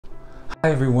Hi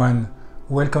everyone,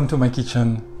 welcome to my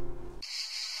kitchen.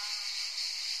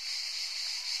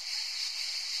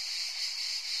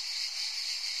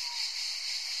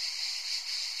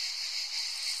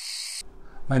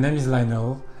 My name is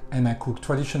Lionel and I cook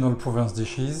traditional Provence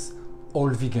dishes, all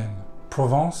vegan.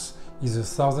 Provence is a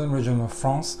southern region of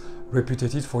France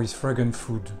reputed for its fragrant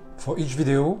food. For each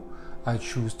video, I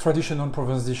choose traditional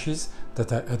Provence dishes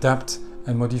that I adapt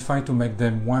and modify to make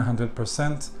them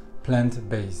 100%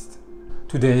 plant-based.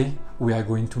 Today, we are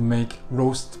going to make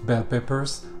roast bell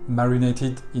peppers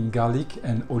marinated in garlic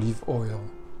and olive oil.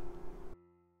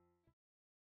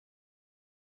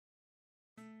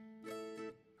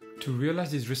 To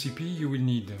realize this recipe, you will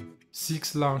need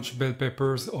 6 large bell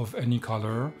peppers of any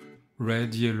color,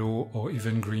 red, yellow, or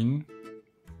even green.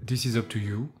 This is up to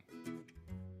you.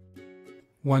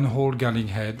 1 whole garlic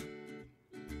head,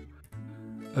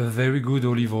 a very good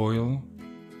olive oil,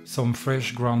 some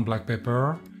fresh ground black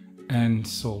pepper, and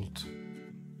salt.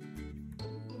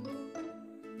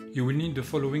 You will need the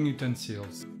following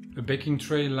utensils: a baking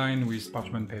tray lined with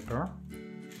parchment paper,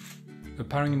 a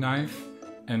paring knife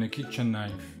and a kitchen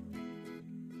knife,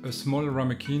 a small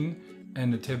ramekin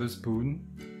and a tablespoon,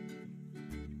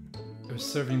 a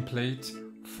serving plate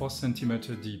 4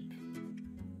 cm deep.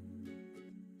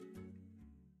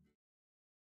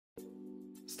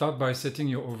 Start by setting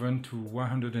your oven to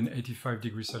 185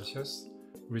 degrees Celsius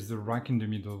with the rack in the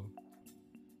middle.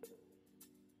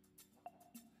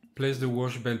 Place the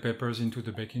washed bell peppers into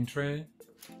the baking tray,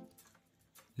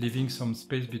 leaving some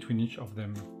space between each of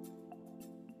them.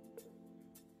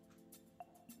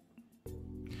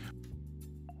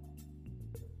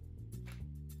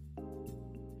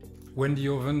 When the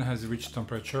oven has reached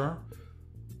temperature,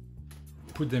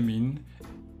 put them in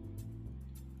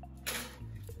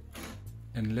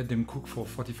and let them cook for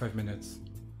 45 minutes.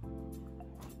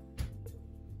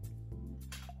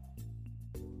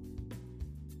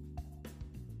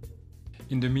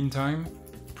 In the meantime,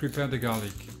 prepare the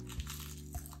garlic.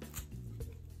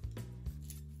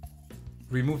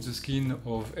 Remove the skin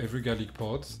of every garlic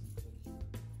pod.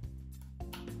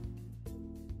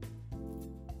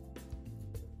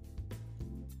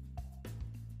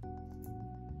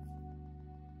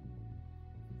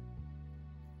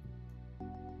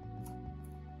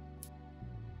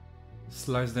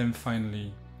 Slice them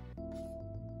finely.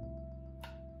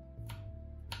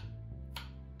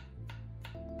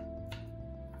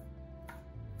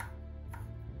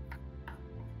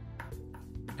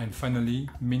 And finally,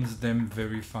 mince them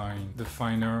very fine. The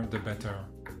finer, the better.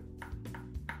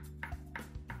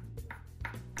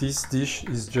 This dish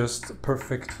is just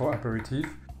perfect for aperitif.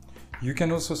 You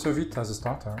can also serve it as a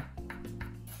starter.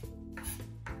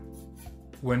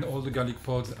 When all the garlic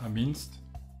pods are minced,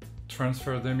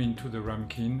 transfer them into the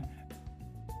ramekin.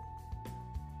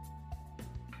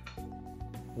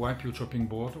 Wipe your chopping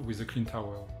board with a clean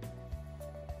towel.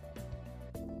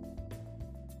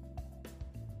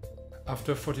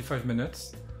 After 45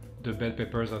 minutes, the bell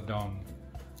peppers are done.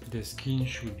 The skin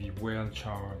should be well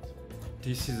charred.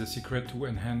 This is the secret to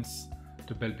enhance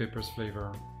the bell peppers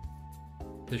flavor.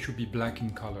 They should be black in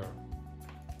color.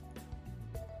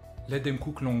 Let them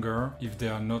cook longer if they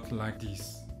are not like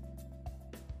this.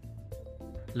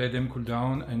 Let them cool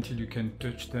down until you can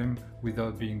touch them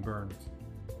without being burned.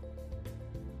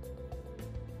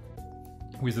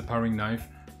 With a paring knife,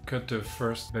 cut the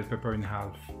first bell pepper in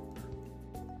half.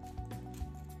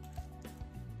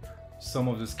 Some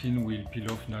of the skin will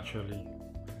peel off naturally.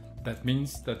 That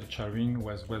means that the charring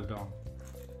was well done.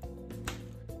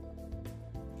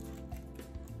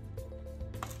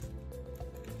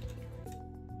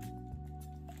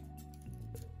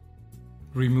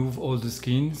 Remove all the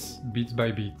skins bit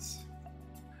by bit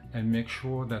and make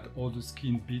sure that all the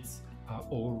skin bits are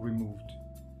all removed.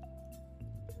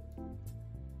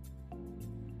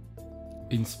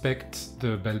 Inspect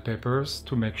the bell peppers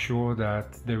to make sure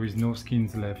that there is no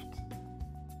skins left.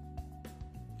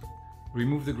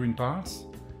 Remove the green parts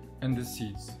and the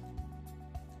seeds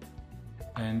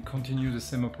and continue the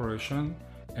same operation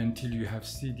until you have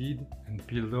seeded and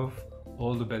peeled off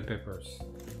all the bell peppers.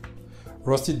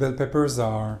 Roasted bell peppers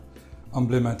are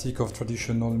emblematic of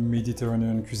traditional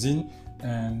Mediterranean cuisine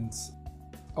and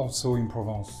also in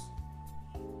Provence.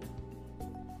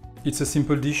 It's a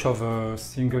simple dish of a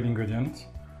single ingredient,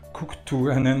 cooked to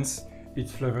enhance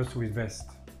its flavors with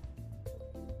zest.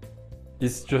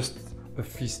 It's just a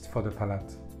feast for the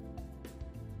palate.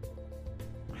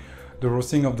 The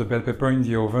roasting of the bell pepper in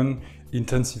the oven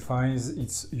intensifies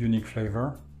its unique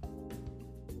flavor.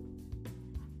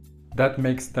 That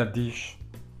makes that dish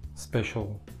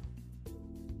special.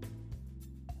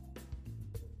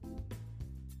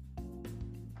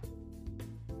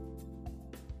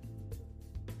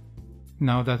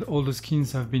 Now that all the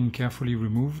skins have been carefully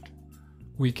removed,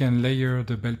 we can layer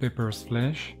the bell pepper's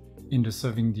flesh in the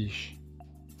serving dish.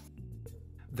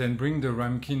 Then bring the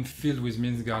ramekin filled with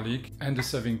minced garlic and the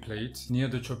serving plate near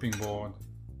the chopping board.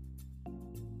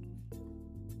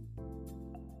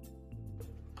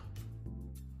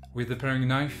 With the paring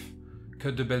knife,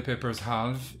 cut the bell peppers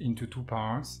half into 2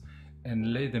 parts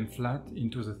and lay them flat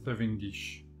into the serving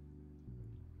dish.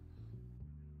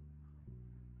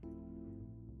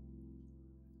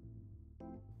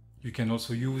 You can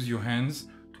also use your hands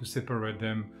to separate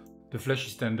them. The flesh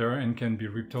is tender and can be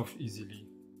ripped off easily.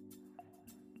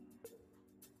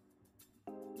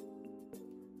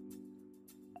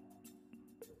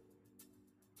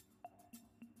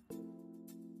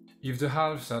 If the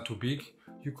halves are too big,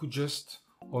 you could just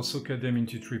also cut them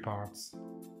into 3 parts.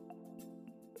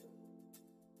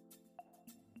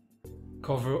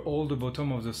 Cover all the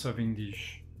bottom of the serving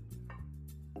dish.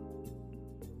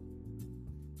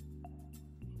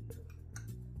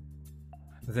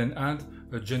 Then add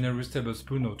a generous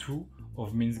tablespoon or 2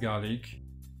 of minced garlic,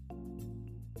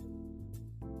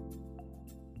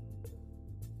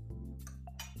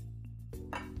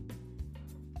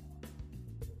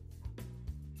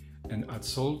 and add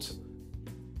salt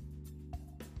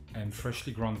and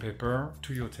freshly ground pepper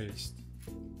to your taste.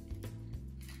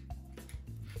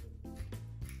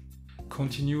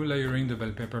 Continue layering the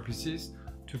bell pepper pieces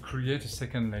to create a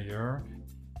second layer.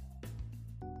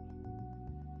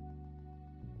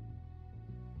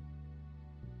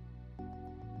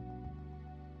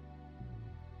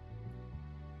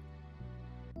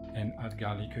 And add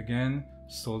garlic again,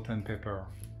 salt and pepper.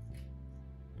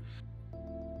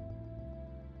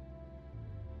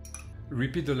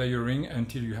 Repeat the layering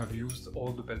until you have used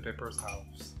all the bell pepper's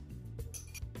halves.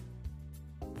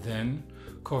 Then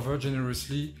cover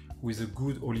generously with a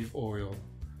good olive oil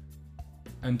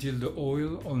until the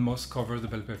oil almost covers the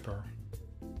bell pepper.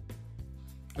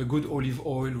 A good olive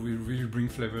oil will really bring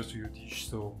flavors to your dish,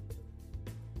 so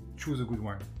choose a good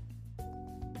one.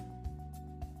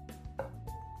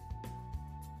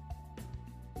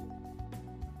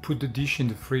 Put the dish in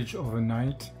the fridge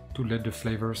overnight to let the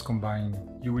flavors combine.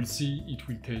 You will see it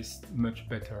will taste much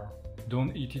better.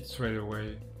 Don't eat it straight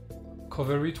away.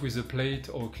 Cover it with a plate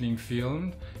or cling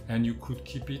film and you could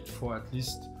keep it for at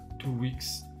least 2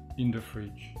 weeks in the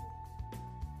fridge.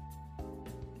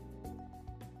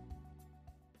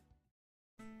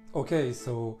 Okay,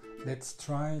 so let's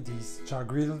try these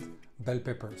char-grilled bell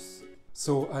peppers.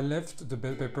 So I left the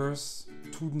bell peppers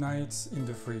 2 nights in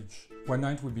the fridge. 1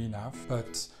 night will be enough,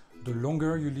 but the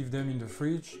longer you leave them in the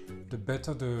fridge, the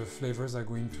better the flavors are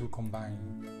going to combine.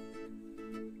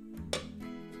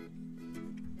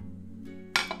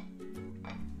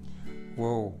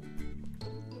 Whoa,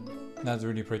 that's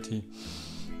really pretty.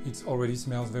 It already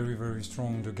smells very, very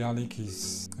strong. The garlic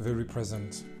is very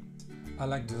present. I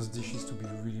like those dishes to be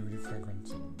really, really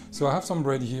fragrant. So I have some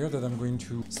bread here that I'm going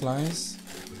to slice.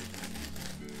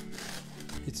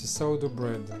 It's a sourdough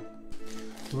bread.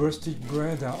 Roasted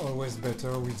bread are always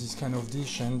better with this kind of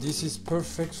dish, and this is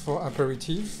perfect for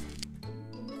aperitif.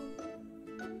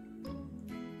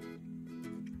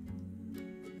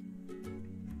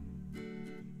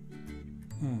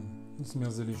 It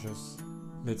smells delicious.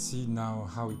 Let's see now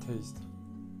how it tastes.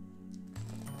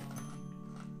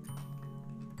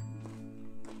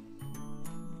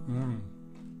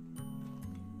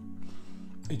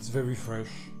 It's very fresh,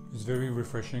 it's very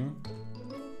refreshing.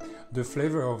 The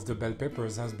flavor of the bell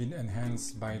peppers has been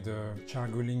enhanced by the char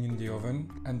grilling in the oven,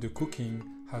 and the cooking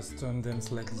has turned them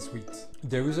slightly sweet.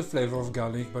 There is a flavor of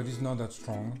garlic, but it's not that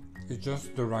strong. It's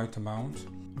just the right amount.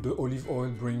 The olive oil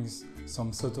brings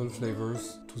some subtle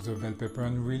flavors to the bell pepper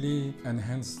and really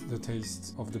enhance the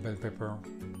taste of the bell pepper.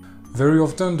 Very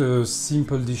often the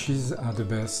simple dishes are the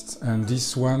best, and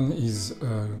this one is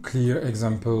a clear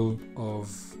example of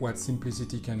what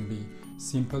simplicity can be.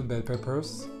 Simple bell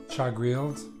peppers, char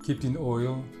grilled, kept in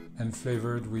oil and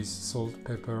flavored with salt,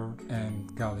 pepper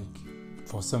and garlic.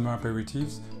 For summer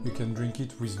aperitifs, you can drink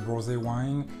it with rosé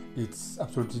wine. It's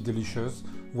absolutely delicious.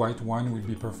 White wine will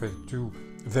be perfect too.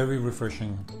 Very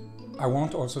refreshing. I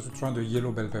want also to try the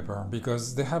yellow bell pepper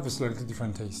because they have a slightly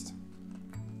different taste.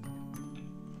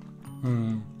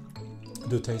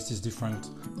 The taste is different.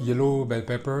 Yellow bell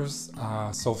peppers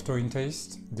are softer in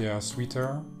taste, they are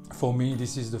sweeter. For me,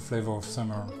 this is the flavor of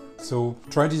summer. So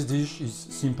try this dish, it's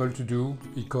simple to do,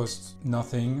 it costs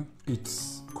nothing,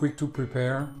 it's quick to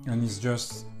prepare and it's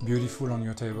just beautiful on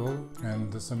your table,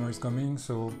 and the summer is coming,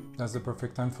 so that's the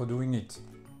perfect time for doing it.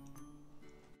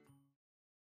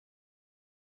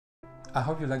 I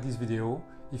hope you like this video.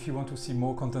 If you want to see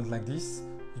more content like this,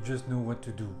 you just know what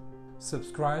to do.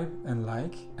 subscribe and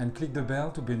like, and click the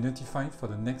bell to be notified for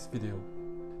the next video.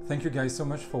 Thank you guys so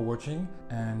much for watching,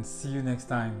 and see you next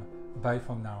time. Bye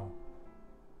for now.